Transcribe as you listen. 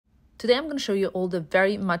Today I'm going to show you all the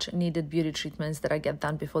very much needed beauty treatments that I get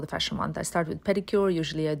done before the fashion month. I start with pedicure.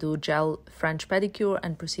 Usually I do gel French pedicure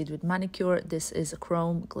and proceed with manicure. This is a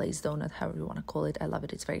chrome glazed donut, however you want to call it. I love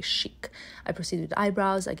it. It's very chic. I proceed with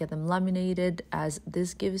eyebrows. I get them laminated, as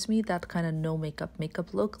this gives me that kind of no makeup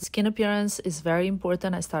look. Skin appearance is very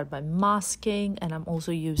important. I start by masking, and I'm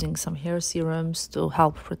also using some hair serums to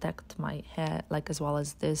help protect my hair, like as well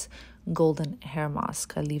as this golden hair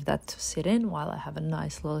mask. I leave that to sit in while I have a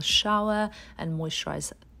nice little shower and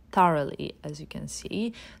moisturize thoroughly, as you can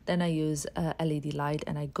see. Then I use a LED light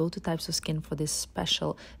and I go to Types of Skin for this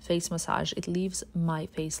special face massage. It leaves my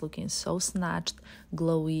face looking so snatched,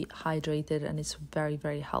 glowy, hydrated, and it's very,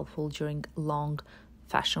 very helpful during long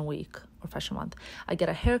fashion week or fashion month. I get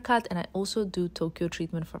a haircut, and I also do Tokyo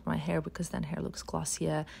treatment for my hair because then hair looks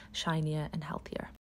glossier, shinier, and healthier.